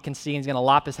donkey can see, and he's going to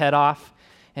lop his head off.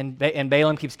 And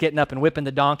Balaam keeps getting up and whipping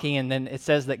the donkey, and then it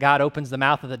says that God opens the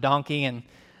mouth of the donkey, and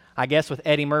I guess with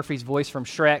Eddie Murphy's voice from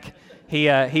Shrek,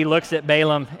 he looks at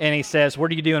Balaam and he says,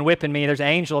 "What are you doing whipping me? There's an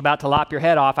angel about to lop your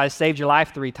head off. I saved your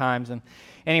life 3 times." And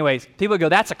anyways, people go,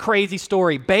 "That's a crazy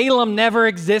story. Balaam never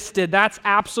existed. That's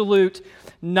absolute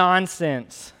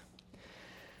nonsense."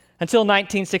 Until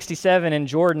 1967 in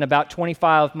Jordan, about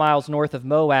 25 miles north of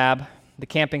Moab, the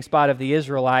camping spot of the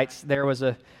Israelites, there was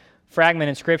a fragment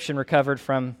inscription recovered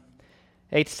from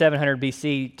 8 to 700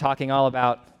 BC talking all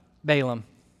about Balaam,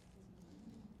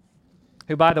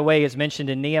 who, by the way, is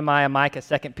mentioned in Nehemiah, Micah,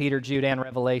 2 Peter, Jude, and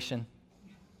Revelation.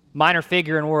 Minor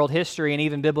figure in world history and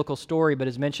even biblical story, but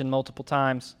is mentioned multiple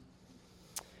times.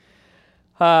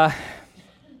 People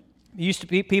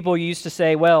used to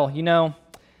say, well, you know,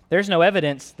 there's no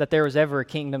evidence that there was ever a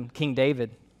kingdom, King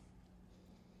David.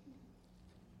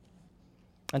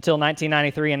 Until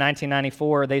 1993 and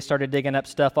 1994, they started digging up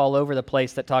stuff all over the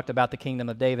place that talked about the kingdom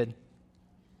of David.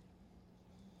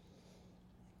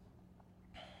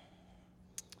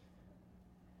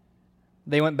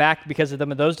 They went back because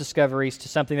of those discoveries to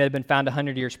something that had been found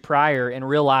 100 years prior and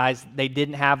realized they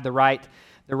didn't have the right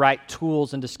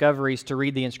tools and discoveries to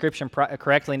read the inscription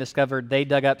correctly, and discovered they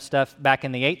dug up stuff back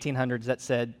in the 1800s that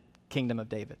said Kingdom of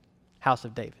David, House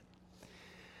of David.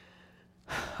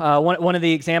 One of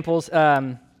the examples,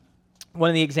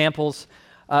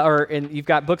 you've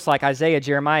got books like Isaiah,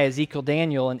 Jeremiah, Ezekiel,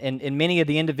 Daniel, and many of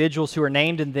the individuals who are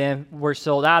named in them were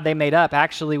sold, they made up.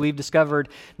 Actually, we've discovered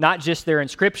not just their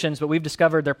inscriptions, but we've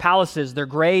discovered their palaces, their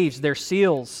graves, their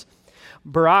seals.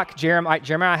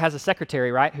 Jeremiah has a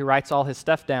secretary, right, who writes all his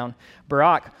stuff down.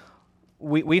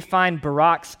 We find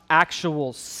Barak's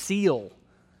actual seal,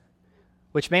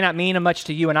 which may not mean much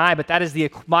to you and I, but that is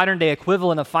the modern-day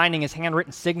equivalent of finding his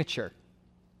handwritten signature.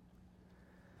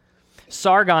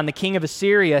 Sargon, the king of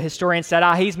Assyria, historians said,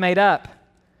 he's made up,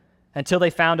 until they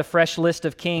found a fresh list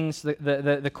of kings,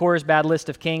 the Khorsabad list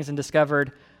of kings, and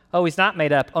discovered, he's not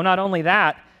made up. Not only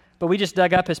that, but we just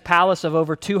dug up his palace of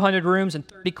over 200 rooms and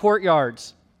 30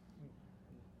 courtyards.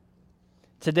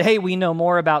 Today, we know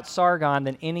more about Sargon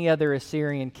than any other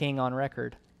Assyrian king on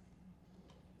record.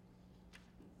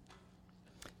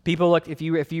 People look, if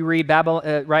you read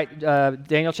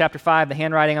Daniel chapter 5, the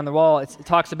handwriting on the wall, it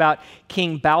talks about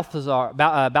King Belshazzar.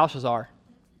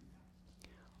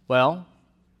 Well,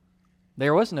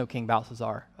 there was no King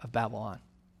Belshazzar of Babylon.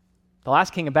 The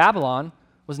last king of Babylon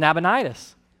was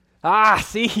Nabonidus.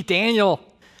 See, Daniel.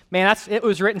 Man, it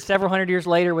was written several hundred years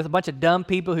later with a bunch of dumb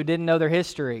people who didn't know their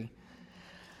history.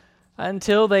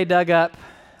 Until they dug up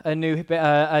a new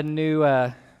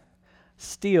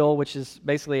stele, which is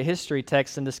basically a history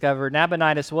text, and discovered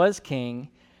Nabonidus was king,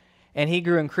 and he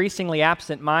grew increasingly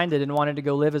absent-minded and wanted to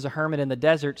go live as a hermit in the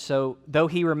desert. So though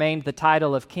he remained the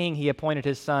title of king, he appointed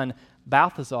his son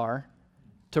Balthazar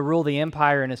to rule the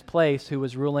empire in his place, who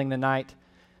was ruling the night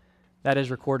that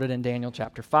is recorded in Daniel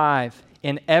chapter 5.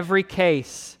 In every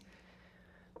case,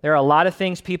 there are a lot of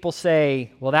things people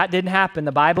say, well, that didn't happen.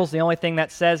 The Bible's the only thing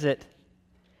that says it.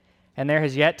 And there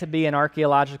has yet to be an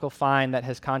archaeological find that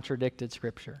has contradicted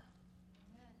Scripture.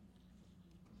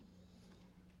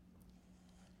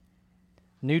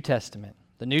 New Testament.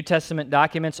 The New Testament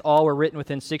documents all were written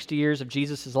within 60 years of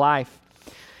Jesus' life.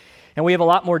 And we have a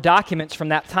lot more documents from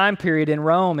that time period in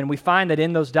Rome, and we find that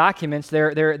in those documents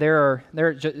there are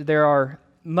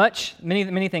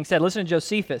many things said. Listen to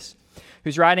Josephus,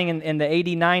 who's writing in the AD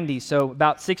 90s, so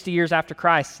about 60 years after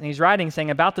Christ, and he's writing saying,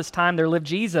 about this time there lived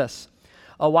Jesus,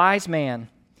 a wise man,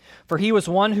 for he was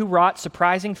one who wrought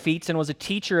surprising feats and was a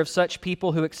teacher of such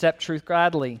people who accept truth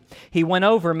gladly. He went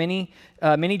over many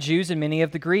Jews and many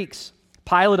of the Greeks.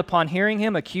 Pilate, upon hearing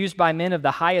him accused by men of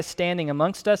the highest standing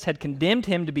amongst us, had condemned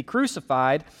him to be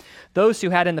crucified. Those who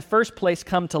had in the first place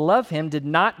come to love him did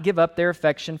not give up their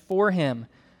affection for him.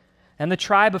 And the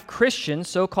tribe of Christians,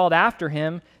 so called after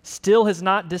him, still has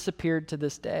not disappeared to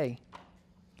this day.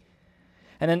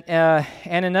 And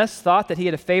Ananias thought that he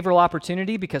had a favorable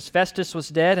opportunity because Festus was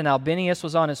dead and Albinius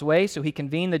was on his way, so he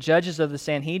convened the judges of the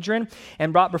Sanhedrin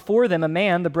and brought before them a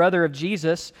man, the brother of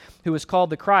Jesus, who was called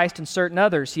the Christ, and certain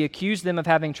others. He accused them of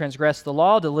having transgressed the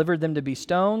law, delivered them to be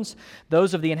stones.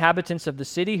 Those of the inhabitants of the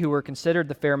city who were considered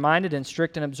the fair-minded and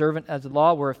strict and observant as the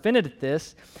law were offended at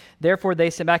this. Therefore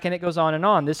they sent back, and it goes on and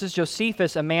on. This is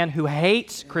Josephus, a man who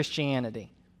hates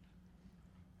Christianity.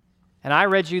 And I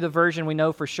read you the version we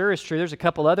know for sure is true. There's a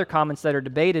couple other comments that are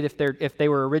debated if they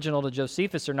were original to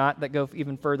Josephus or not that go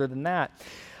even further than that.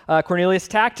 Cornelius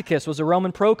Tacitus was a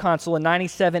Roman proconsul in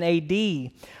 97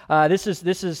 A.D. This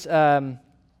is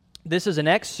an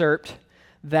excerpt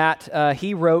that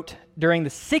he wrote during the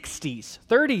 60s,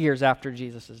 30 years after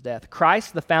Jesus' death.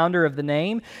 Christ, the founder of the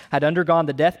name, had undergone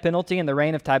the death penalty in the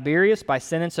reign of Tiberius by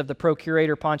sentence of the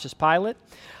procurator Pontius Pilate.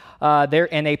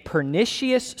 and a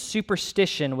pernicious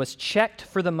superstition was checked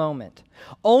for the moment,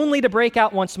 only to break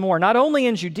out once more, not only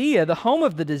in Judea, the home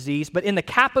of the disease, but in the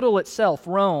capital itself,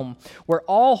 Rome, where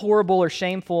all horrible or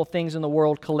shameful things in the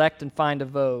world collect and find a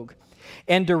vogue.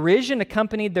 And derision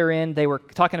accompanied therein. They were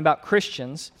talking about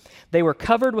Christians. They were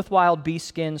covered with wild beast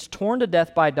skins, torn to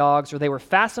death by dogs, or they were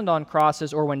fastened on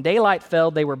crosses, or when daylight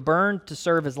fell, they were burned to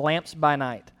serve as lamps by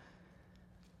night.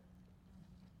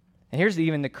 And here's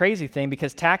even the crazy thing,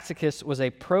 because Tacitus was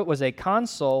a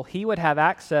consul, he would have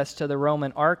access to the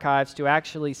Roman archives to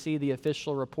actually see the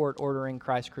official report ordering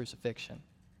Christ's crucifixion.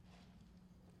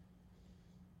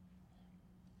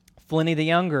 Pliny the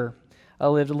Younger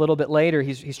lived a little bit later.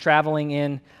 He's traveling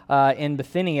in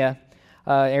Bithynia,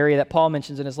 area that Paul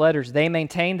mentions in his letters. They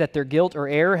maintained that their guilt or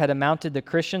error had amounted the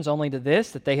Christians only to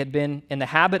this, that they had been in the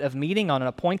habit of meeting on an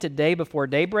appointed day before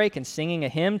daybreak and singing a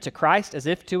hymn to Christ as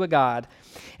if to a god,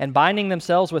 and binding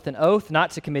themselves with an oath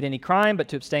not to commit any crime, but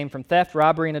to abstain from theft,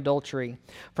 robbery, and adultery,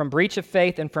 from breach of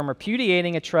faith, and from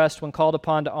repudiating a trust when called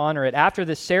upon to honor it. After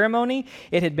this ceremony,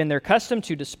 it had been their custom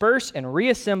to disperse and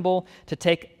reassemble to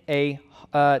take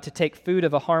food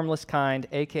of a harmless kind,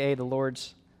 aka the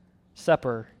Lord's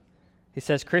Supper. He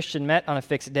says, Christian met on a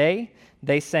fixed day.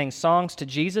 They sang songs to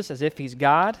Jesus as if he's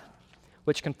God,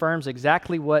 which confirms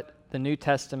exactly what the New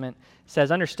Testament says.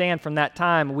 Understand, from that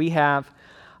time, we have,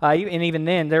 and even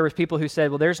then, there was people who said,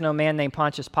 well, there's no man named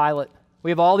Pontius Pilate.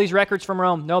 We have all these records from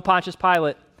Rome, no Pontius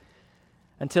Pilate.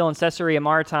 Until in Caesarea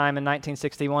Maritima in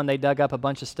 1961, they dug up a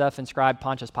bunch of stuff inscribed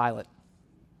Pontius Pilate.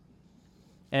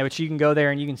 And which you can go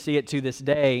there and you can see it to this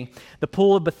day. The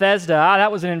Pool of Bethesda,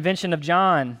 that was an invention of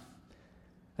John.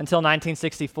 Until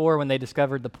 1964, when they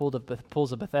discovered the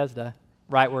pools of Bethesda,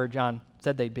 right where John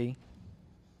said they'd be.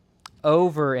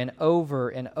 Over and over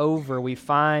and over, we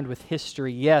find with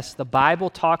history, yes, the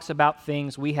Bible talks about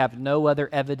things we have no other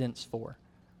evidence for.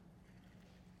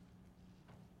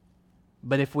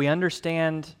 But if we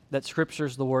understand that Scripture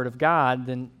is the Word of God,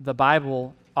 then the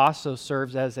Bible also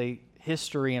serves as a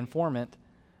history informant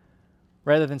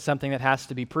rather than something that has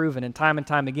to be proven. And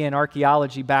time again,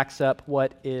 archaeology backs up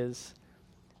what is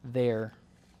there.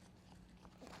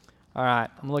 All right,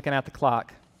 I'm looking at the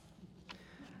clock.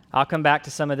 I'll come back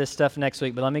to some of this stuff next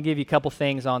week, but let me give you a couple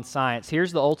things on science.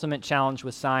 Here's the ultimate challenge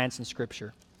with science and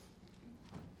Scripture.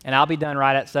 And I'll be done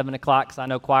right at 7 o'clock because I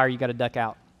know choir, you got to duck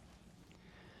out.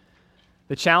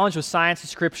 The challenge with science and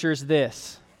Scripture is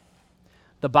this.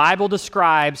 The Bible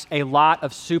describes a lot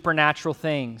of supernatural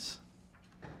things.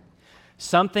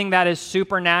 Something that is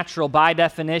supernatural by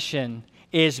definition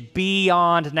is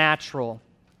beyond natural.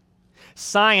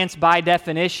 Science, by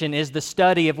definition, is the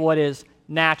study of what is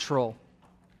natural.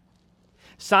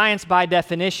 Science, by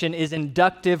definition, is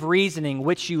inductive reasoning,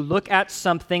 which you look at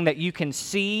something that you can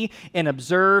see and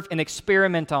observe and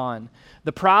experiment on.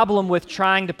 The problem with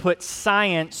trying to put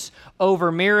science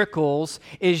over miracles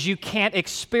is you can't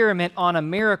experiment on a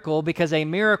miracle because a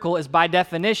miracle is, by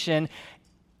definition,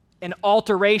 an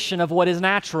alteration of what is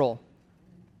natural.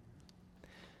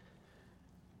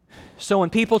 So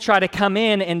when people try to come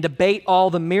in and debate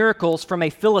all the miracles from a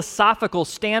philosophical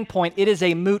standpoint, it is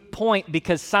a moot point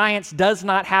because science does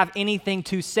not have anything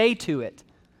to say to it.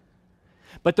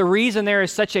 But the reason there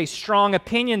is such a strong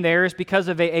opinion there is because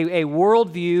of a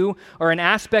worldview or an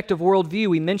aspect of worldview.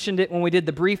 We mentioned it when we did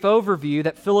the brief overview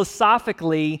that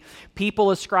philosophically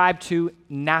people ascribe to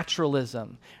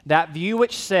naturalism. That view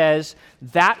which says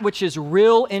that which is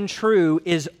real and true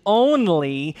is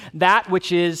only that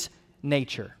which is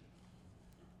nature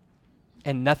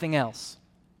and nothing else.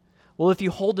 Well, if you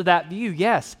hold to that view,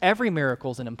 yes, every miracle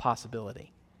is an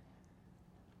impossibility.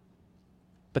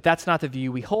 But that's not the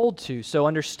view we hold to. So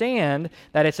understand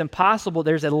that it's impossible.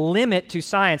 There's a limit to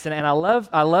science. And I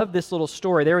love this little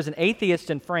story. There was an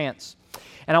atheist in France.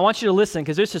 And I want you to listen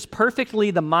because this is perfectly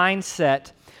the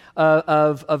mindset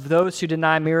of those who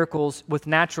deny miracles with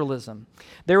naturalism.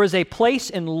 There was a place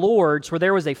in Lourdes where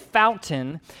there was a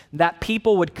fountain that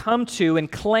people would come to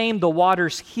and claim the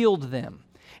waters healed them.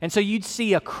 And so you'd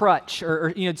see a crutch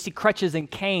or you'd see crutches and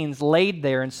canes laid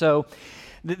there. And so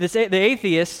the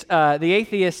atheist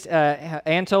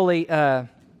Antoli,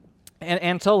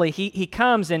 he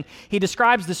comes and he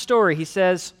describes the story. He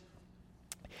says,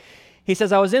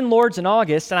 I was in Lourdes in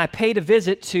August and I paid a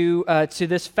visit to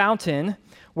this fountain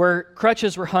where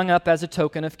crutches were hung up as a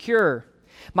token of cure.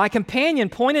 My companion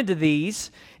pointed to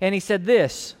these and he said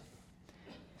this.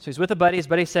 So he's with a buddy. His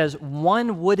buddy says,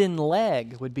 one wooden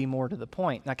leg would be more to the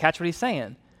point. Now catch what he's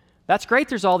saying. That's great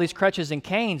there's all these crutches and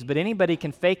canes, but anybody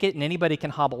can fake it and anybody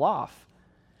can hobble off.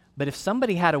 But if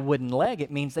somebody had a wooden leg,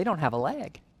 it means they don't have a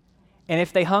leg. And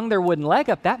if they hung their wooden leg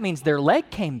up, that means their leg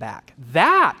came back.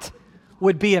 That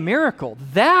would be a miracle.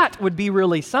 That would be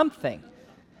really something.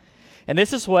 And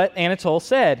this is what Anatole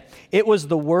said. It was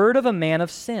the word of a man of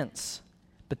sense.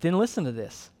 But then listen to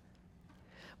this.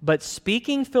 But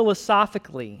speaking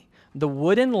philosophically, the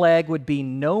wooden leg would be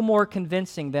no more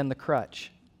convincing than the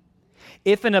crutch.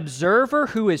 If an observer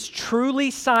who is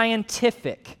truly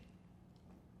scientific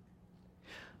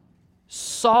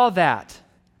saw that,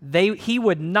 he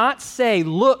would not say,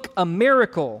 look, a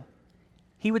miracle.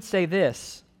 He would say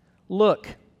this, look,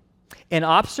 an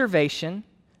observation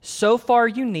so far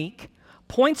unique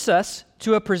points us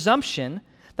to a presumption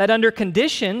that under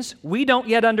conditions we don't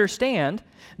yet understand,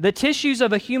 the tissues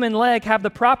of a human leg have the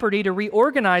property to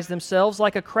reorganize themselves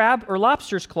like a crab or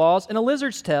lobster's claws in a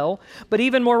lizard's tail, but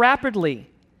even more rapidly.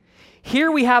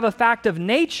 Here we have a fact of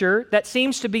nature that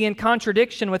seems to be in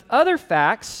contradiction with other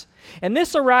facts, and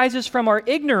this arises from our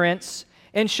ignorance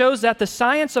and shows that the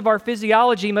science of our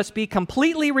physiology must be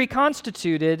completely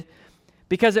reconstituted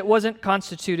because it wasn't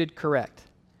constituted correct.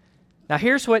 Now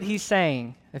here's what he's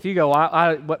saying. If you go,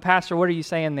 what, Pastor, what are you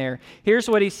saying there? Here's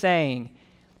what he's saying.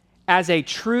 As a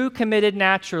true committed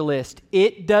naturalist,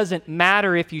 it doesn't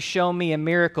matter if you show me a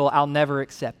miracle, I'll never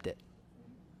accept it.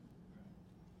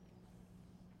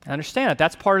 I understand that.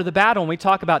 That's part of the battle when we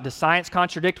talk about, does science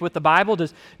contradict with the Bible?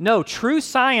 No, true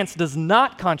science does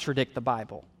not contradict the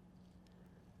Bible.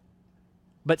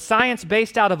 But science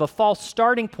based out of a false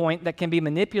starting point that can be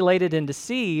manipulated and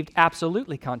deceived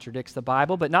absolutely contradicts the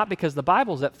Bible, but not because the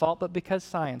Bible's at fault, but because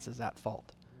science is at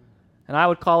fault. And I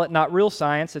would call it not real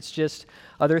science, it's just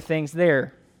other things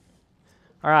there.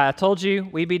 All right, I told you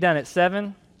we'd be done at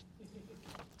 7.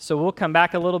 So we'll come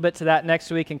back a little bit to that next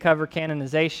week and cover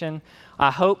canonization. I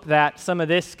hope that some of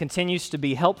this continues to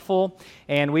be helpful,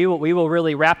 and we will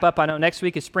really wrap up. I know next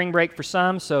week is spring break for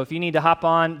some, so if you need to hop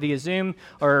on via Zoom,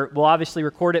 or we'll obviously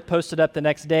record it, post it up the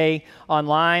next day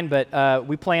online, but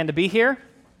we plan to be here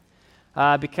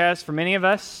because for many of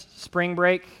us, spring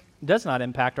break does not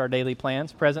impact our daily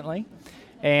plans presently.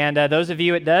 And those of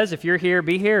you it does, if you're here,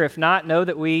 be here. If not, know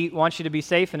that we want you to be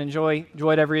safe and enjoy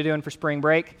whatever you're doing for spring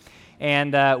break.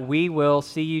 And we will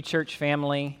see you, church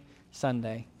family,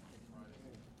 Sunday.